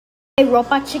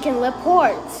Robot Chicken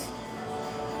Laporte.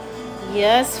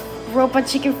 Yes, Robot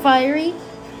Chicken Firey.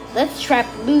 Let's trap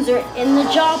loser in the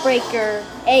jawbreaker,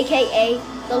 aka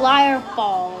the liar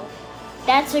ball.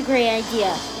 That's a great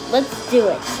idea. Let's do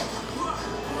it.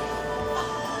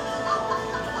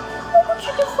 Robot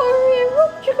Chicken Firey and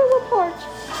Robot Chicken Laporte.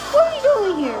 What are you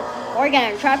doing here? We're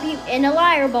gonna trap you in a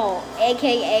liar ball,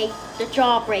 aka the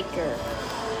jawbreaker.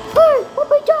 Hey, what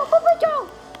my jaw? What my jaw?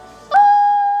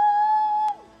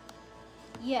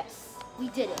 Yes, we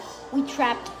did it. We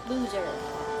trapped loser.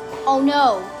 Oh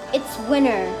no, it's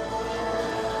winner.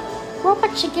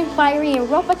 Robot Chicken Firey and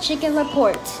Robot Chicken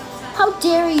Laporte. How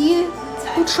dare you?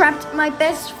 You trapped my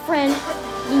best friend,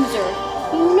 loser.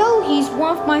 You know he's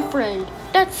one of my friend.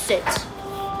 That's it.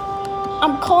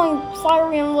 I'm calling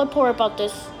Firey and Laporte about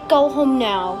this. Go home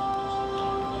now.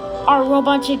 Our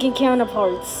Robot Chicken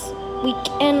counterparts. We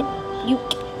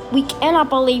cannot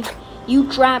believe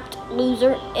you trapped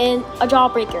loser in a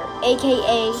jawbreaker,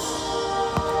 aka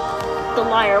the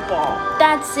liar ball.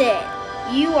 That's it.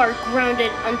 You are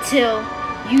grounded until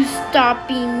you stop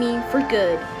being mean for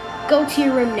good. Go to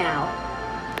your room now.